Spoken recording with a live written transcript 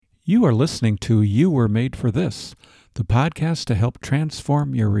You are listening to You Were Made for This, the podcast to help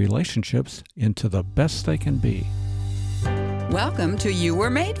transform your relationships into the best they can be. Welcome to You Were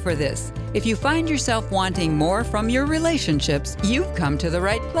Made for This. If you find yourself wanting more from your relationships, you've come to the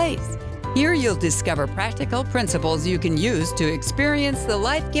right place. Here you'll discover practical principles you can use to experience the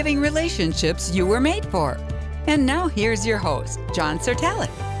life-giving relationships you were made for. And now here's your host, John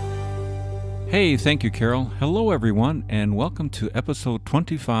Sertalik. Hey, thank you, Carol. Hello, everyone, and welcome to episode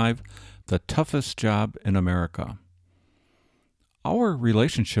 25, The Toughest Job in America. Our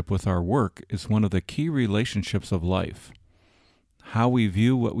relationship with our work is one of the key relationships of life. How we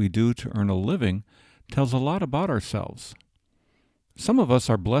view what we do to earn a living tells a lot about ourselves. Some of us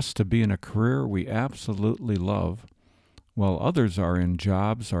are blessed to be in a career we absolutely love, while others are in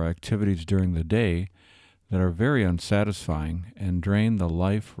jobs or activities during the day that are very unsatisfying and drain the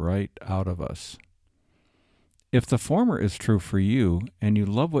life right out of us. If the former is true for you and you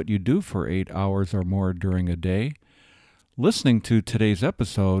love what you do for 8 hours or more during a day, listening to today's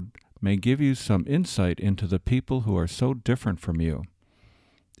episode may give you some insight into the people who are so different from you.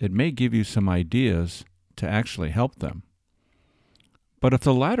 It may give you some ideas to actually help them. But if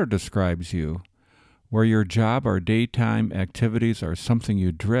the latter describes you, where your job or daytime activities are something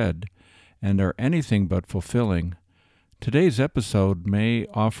you dread and are anything but fulfilling, today's episode may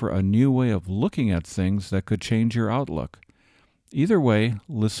offer a new way of looking at things that could change your outlook. Either way,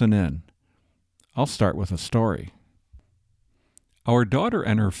 listen in. I'll start with a story. Our daughter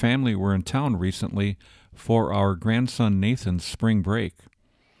and her family were in town recently for our grandson Nathan's spring break.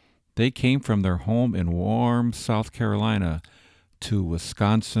 They came from their home in warm South Carolina to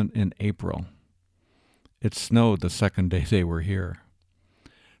Wisconsin in April. It snowed the second day they were here.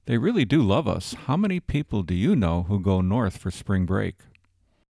 They really do love us. How many people do you know who go north for spring break?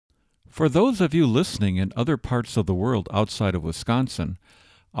 For those of you listening in other parts of the world outside of Wisconsin,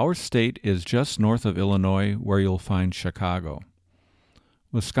 our state is just north of Illinois, where you'll find Chicago.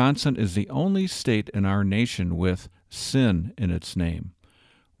 Wisconsin is the only state in our nation with sin in its name.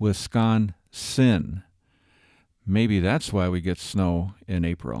 Wisconsin. Maybe that's why we get snow in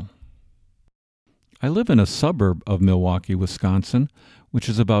April. I live in a suburb of Milwaukee, Wisconsin, which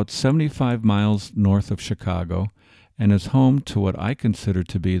is about 75 miles north of Chicago and is home to what I consider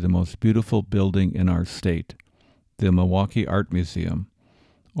to be the most beautiful building in our state, the Milwaukee Art Museum,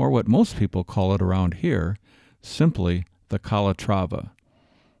 or what most people call it around here, simply the Calatrava.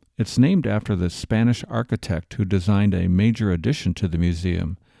 It's named after the Spanish architect who designed a major addition to the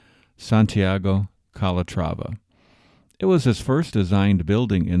museum, Santiago Calatrava. It was his first designed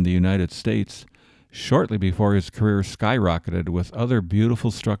building in the United States, shortly before his career skyrocketed with other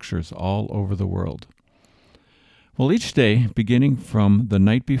beautiful structures all over the world. Well, each day, beginning from the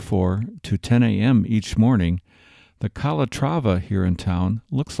night before to 10 a.m. each morning, the Calatrava here in town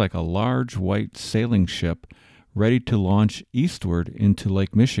looks like a large white sailing ship ready to launch eastward into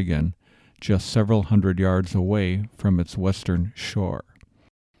Lake Michigan, just several hundred yards away from its western shore.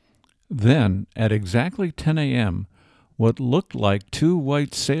 Then, at exactly 10 a.m., what looked like two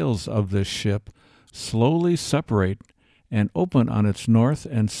white sails of this ship slowly separate and open on its north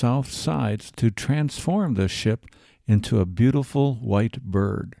and south sides to transform the ship into a beautiful white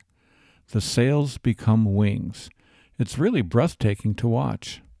bird. The sails become wings. It's really breathtaking to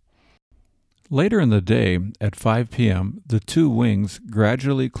watch. Later in the day, at 5 p.m., the two wings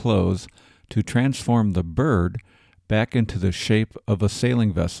gradually close to transform the bird back into the shape of a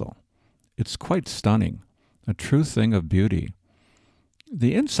sailing vessel. It's quite stunning, a true thing of beauty.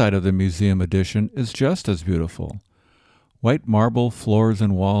 The inside of the museum addition is just as beautiful. White marble floors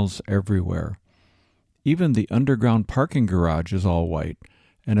and walls everywhere. Even the underground parking garage is all white,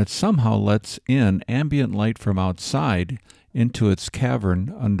 and it somehow lets in ambient light from outside into its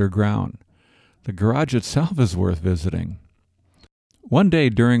cavern underground. The garage itself is worth visiting. One day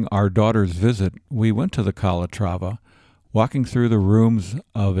during our daughter's visit, we went to the Calatrava, walking through the rooms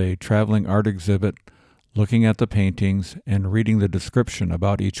of a traveling art exhibit, looking at the paintings and reading the description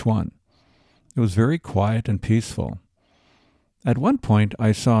about each one. It was very quiet and peaceful. At one point,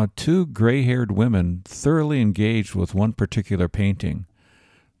 I saw two gray-haired women thoroughly engaged with one particular painting,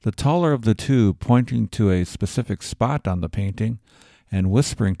 the taller of the two pointing to a specific spot on the painting and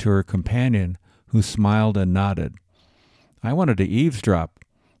whispering to her companion, who smiled and nodded. I wanted to eavesdrop,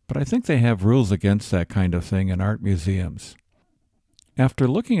 but I think they have rules against that kind of thing in art museums. After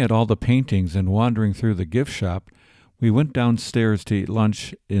looking at all the paintings and wandering through the gift shop, we went downstairs to eat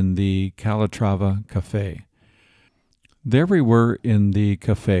lunch in the Calatrava Cafe. There we were in the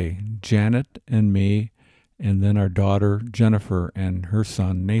cafe, Janet and me, and then our daughter Jennifer and her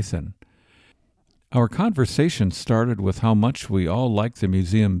son Nathan. Our conversation started with how much we all like the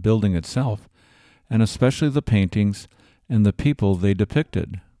museum building itself, and especially the paintings and the people they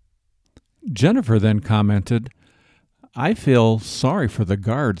depicted. Jennifer then commented, "I feel sorry for the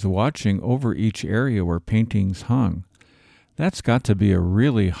guards watching over each area where paintings hung. That's got to be a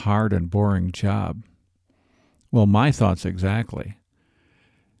really hard and boring job." Well, my thoughts exactly.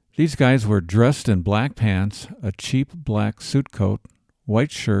 These guys were dressed in black pants, a cheap black suit coat,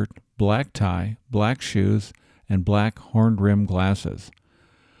 white shirt, black tie, black shoes, and black horn-rimmed glasses,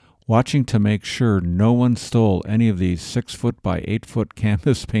 watching to make sure no one stole any of these 6-foot by 8-foot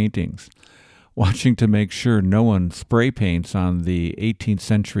canvas paintings, watching to make sure no one spray paints on the 18th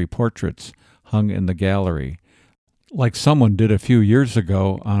century portraits hung in the gallery, like someone did a few years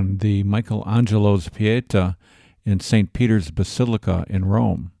ago on the Michelangelo's Pieta in St. Peter's Basilica in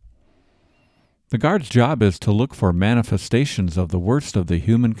Rome. The guard's job is to look for manifestations of the worst of the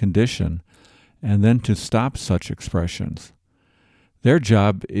human condition and then to stop such expressions. Their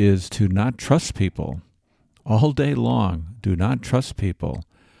job is to not trust people. All day long, do not trust people.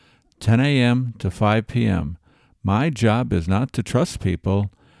 10 a.m. to 5 p.m. My job is not to trust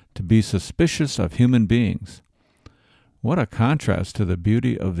people, to be suspicious of human beings. What a contrast to the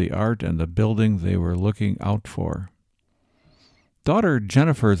beauty of the art and the building they were looking out for. Daughter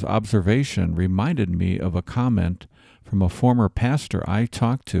Jennifer's observation reminded me of a comment from a former pastor I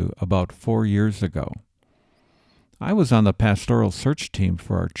talked to about 4 years ago. I was on the pastoral search team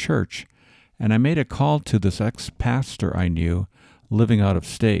for our church, and I made a call to this ex-pastor I knew living out of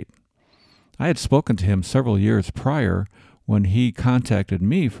state. I had spoken to him several years prior when he contacted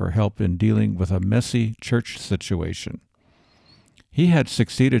me for help in dealing with a messy church situation. He had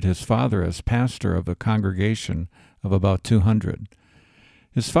succeeded his father as pastor of a congregation of about 200.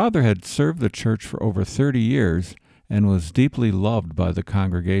 His father had served the church for over 30 years and was deeply loved by the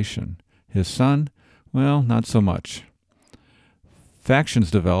congregation. His son, well, not so much.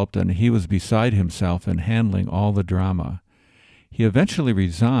 Factions developed, and he was beside himself in handling all the drama. He eventually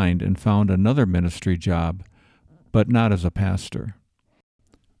resigned and found another ministry job, but not as a pastor.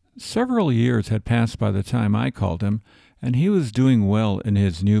 Several years had passed by the time I called him, and he was doing well in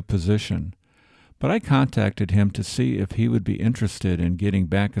his new position. But I contacted him to see if he would be interested in getting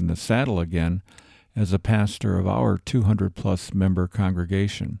back in the saddle again as a pastor of our 200-plus member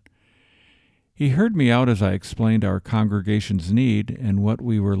congregation. He heard me out as I explained our congregation's need and what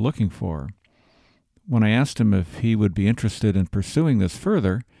we were looking for. When I asked him if he would be interested in pursuing this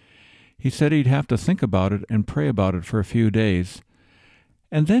further, he said he'd have to think about it and pray about it for a few days,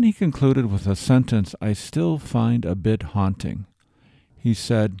 and then he concluded with a sentence I still find a bit haunting. He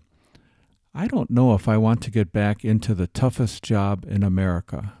said, "I don't know if I want to get back into the toughest job in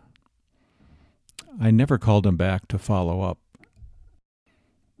America." I never called him back to follow up.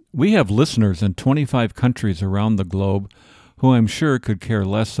 We have listeners in 25 countries around the globe who I'm sure could care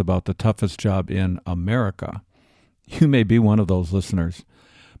less about the toughest job in America. You may be one of those listeners.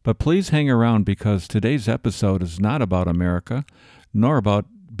 But please hang around because today's episode is not about America, nor about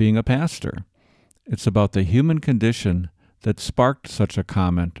being a pastor. It's about the human condition that sparked such a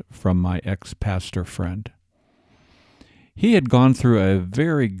comment from my ex-pastor friend. He had gone through a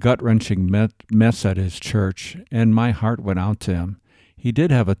very gut-wrenching mess at his church, and my heart went out to him. He did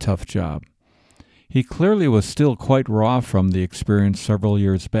have a tough job. He clearly was still quite raw from the experience several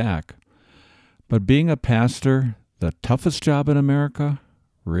years back. But being a pastor, the toughest job in America?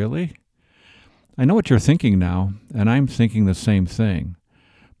 Really? I know what you're thinking now, and I'm thinking the same thing.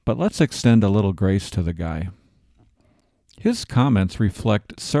 But let's extend a little grace to the guy. His comments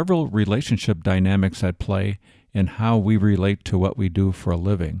reflect several relationship dynamics at play in how we relate to what we do for a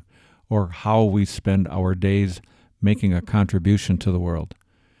living, or how we spend our days making a contribution to the world.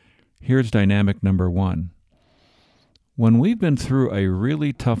 Here's dynamic number 1. When we've been through a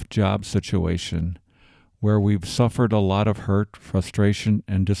really tough job situation, where we've suffered a lot of hurt, frustration,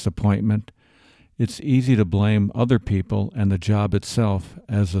 and disappointment, it's easy to blame other people and the job itself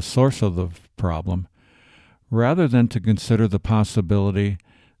as the source of the problem, rather than to consider the possibility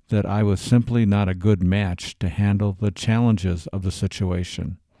that I was simply not a good match to handle the challenges of the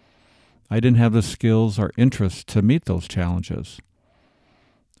situation. I didn't have the skills or interest to meet those challenges.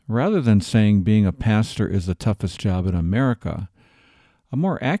 Rather than saying being a pastor is the toughest job in America, a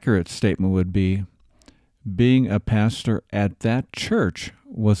more accurate statement would be, being a pastor at that church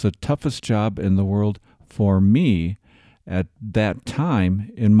was the toughest job in the world for me at that time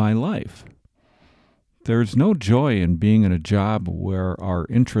in my life. There's no joy in being in a job where our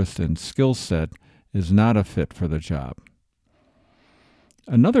interest and skill set is not a fit for the job.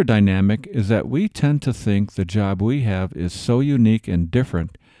 Another dynamic is that we tend to think the job we have is so unique and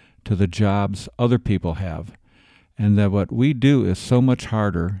different to the jobs other people have, and that what we do is so much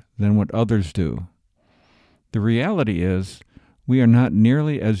harder than what others do. The reality is, we are not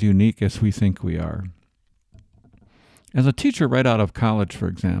nearly as unique as we think we are. As a teacher right out of college, for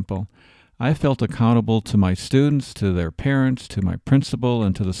example, I felt accountable to my students, to their parents, to my principal,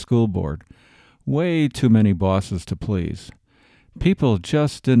 and to the school board. Way too many bosses to please. People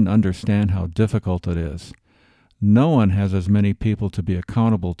just didn't understand how difficult it is. No one has as many people to be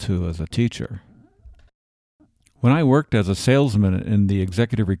accountable to as a teacher. When I worked as a salesman in the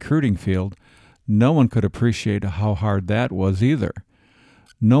executive recruiting field, no one could appreciate how hard that was either.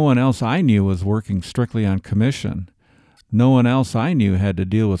 No one else I knew was working strictly on commission. No one else I knew had to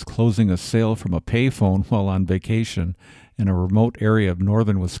deal with closing a sale from a payphone while on vacation in a remote area of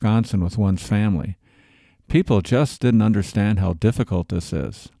northern Wisconsin with one's family. People just didn't understand how difficult this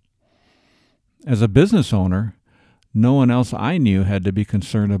is. As a business owner, no one else I knew had to be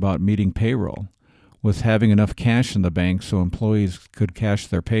concerned about meeting payroll, with having enough cash in the bank so employees could cash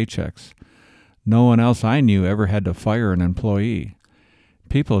their paychecks. No one else I knew ever had to fire an employee.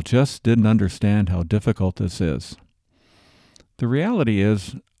 People just didn't understand how difficult this is. The reality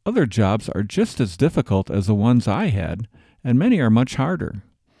is, other jobs are just as difficult as the ones I had, and many are much harder.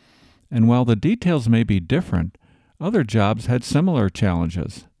 And while the details may be different, other jobs had similar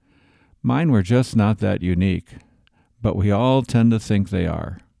challenges. Mine were just not that unique, but we all tend to think they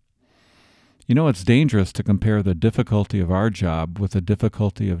are. You know, it's dangerous to compare the difficulty of our job with the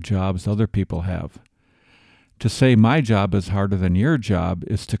difficulty of jobs other people have. To say my job is harder than your job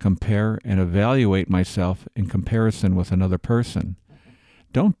is to compare and evaluate myself in comparison with another person.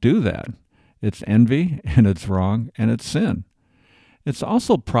 Don't do that. It's envy, and it's wrong, and it's sin. It's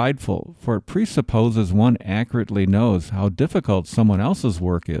also prideful, for it presupposes one accurately knows how difficult someone else's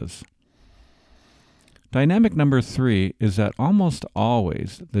work is. Dynamic number 3 is that almost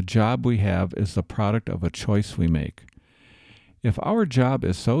always the job we have is the product of a choice we make. If our job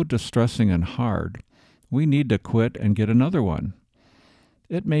is so distressing and hard, we need to quit and get another one.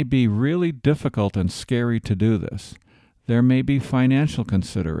 It may be really difficult and scary to do this. There may be financial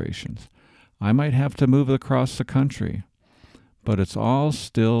considerations. I might have to move across the country. But it's all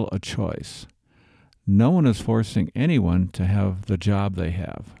still a choice. No one is forcing anyone to have the job they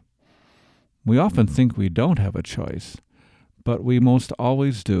have. We often think we don't have a choice, but we most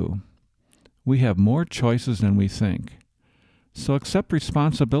always do. We have more choices than we think. So accept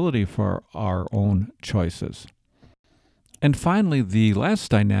responsibility for our own choices. And finally, the last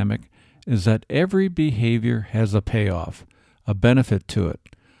dynamic is that every behavior has a payoff, a benefit to it.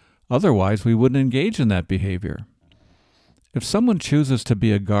 Otherwise, we wouldn't engage in that behavior. If someone chooses to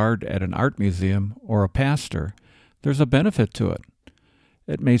be a guard at an art museum or a pastor, there's a benefit to it.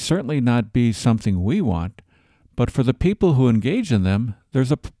 It may certainly not be something we want, but for the people who engage in them,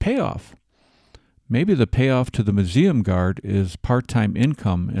 there's a payoff. Maybe the payoff to the museum guard is part-time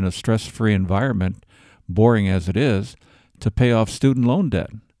income in a stress-free environment, boring as it is, to pay off student loan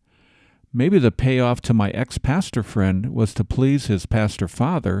debt. Maybe the payoff to my ex-pastor friend was to please his pastor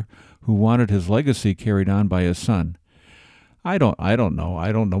father, who wanted his legacy carried on by his son. I don't know.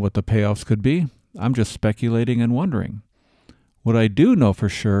 I don't know what the payoffs could be. I'm just speculating and wondering. What I do know for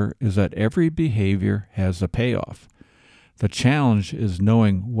sure is that every behavior has a payoff. The challenge is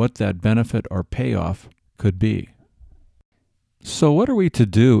knowing what that benefit or payoff could be. So what are we to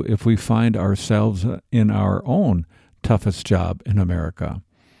do if we find ourselves in our own toughest job in America?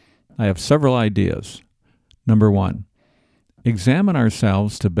 I have several ideas. Number 1, examine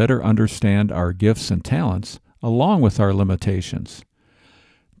ourselves to better understand our gifts and talents along with our limitations.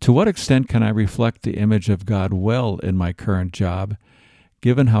 To what extent can I reflect the image of God well in my current job,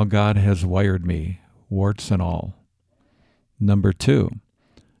 given how God has wired me, warts and all? Number 2,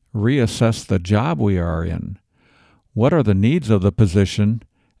 reassess the job we are in. What are the needs of the position,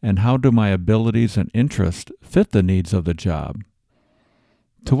 and how do my abilities and interests fit the needs of the job?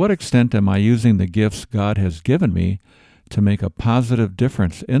 To what extent am I using the gifts God has given me to make a positive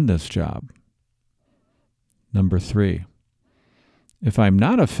difference in this job? Number 3, if I'm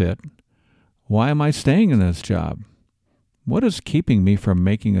not a fit, why am I staying in this job? What is keeping me from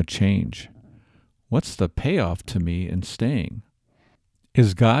making a change? What's the payoff to me in staying?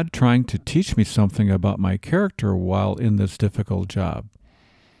 Is God trying to teach me something about my character while in this difficult job?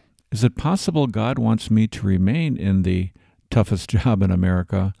 Is it possible God wants me to remain in the toughest job in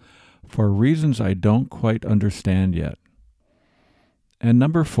America for reasons I don't quite understand yet? And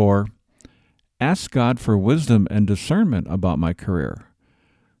number 4, ask God for wisdom and discernment about my career.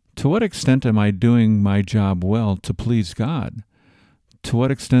 To what extent am I doing my job well to please God? To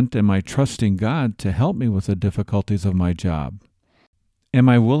what extent am I trusting God to help me with the difficulties of my job? Am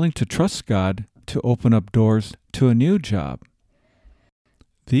I willing to trust God to open up doors to a new job?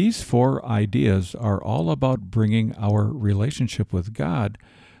 These 4 ideas are all about bringing our relationship with God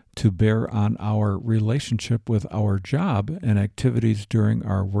to bear on our relationship with our job and activities during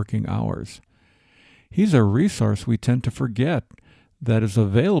our working hours. He's a resource we tend to forget that is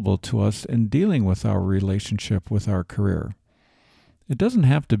available to us in dealing with our relationship with our career. It doesn't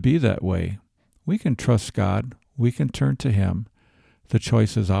have to be that way. We can trust God. We can turn to Him. The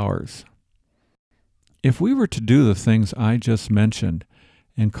choice is ours. If we were to do the things I just mentioned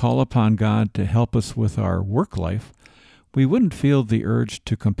and call upon God to help us with our work life, we wouldn't feel the urge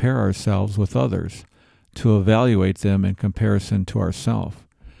to compare ourselves with others, to evaluate them in comparison to ourselves.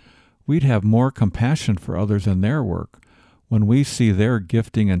 We'd have more compassion for others in their work when we see their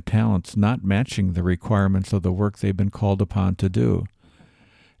gifting and talents not matching the requirements of the work they've been called upon to do.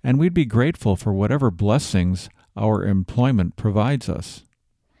 And we'd be grateful for whatever blessings our employment provides us.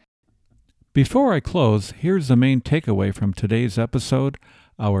 Before I close, here's the main takeaway from today's episode,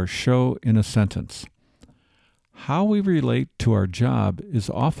 our show in a sentence. How we relate to our job is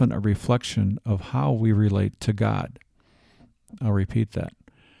often a reflection of how we relate to God. I'll repeat that.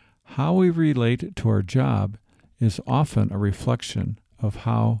 How we relate to our job is often a reflection of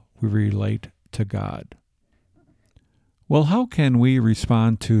how we relate to God. Well, how can we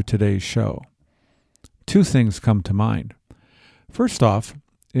respond to today's show? 2 things come to mind. First off,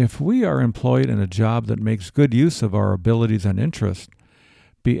 if we are employed in a job that makes good use of our abilities and interests,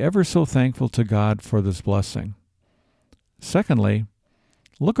 be ever so thankful to God for this blessing. Secondly,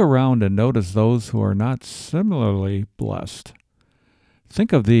 look around and notice those who are not similarly blessed.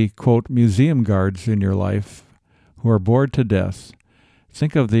 Think of the, quote, museum guards in your life who are bored to death.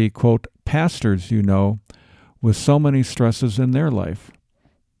 Think of the, quote, pastors you know with so many stresses in their life.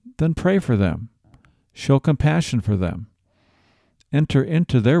 Then pray for them. Show compassion for them. Enter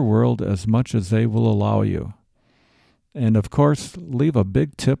into their world as much as they will allow you. And of course, leave a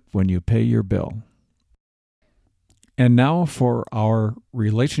big tip when you pay your bill. And now for our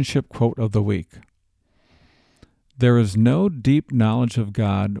relationship quote of the week. There is no deep knowledge of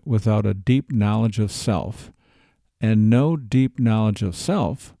God without a deep knowledge of self, and no deep knowledge of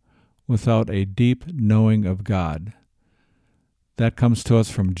self without a deep knowing of God. That comes to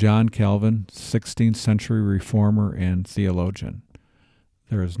us from John Calvin, 16th century reformer and theologian.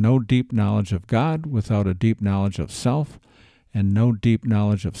 There is no deep knowledge of God without a deep knowledge of self, and no deep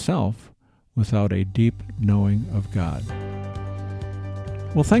knowledge of self without a deep knowing of God.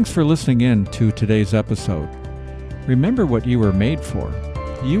 Well, thanks for listening in to today's episode. Remember what you were made for.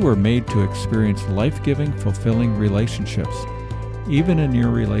 You were made to experience life-giving, fulfilling relationships, even in your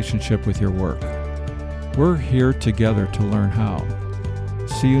relationship with your work. We're here together to learn how.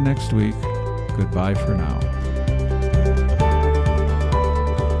 See you next week. Goodbye for now.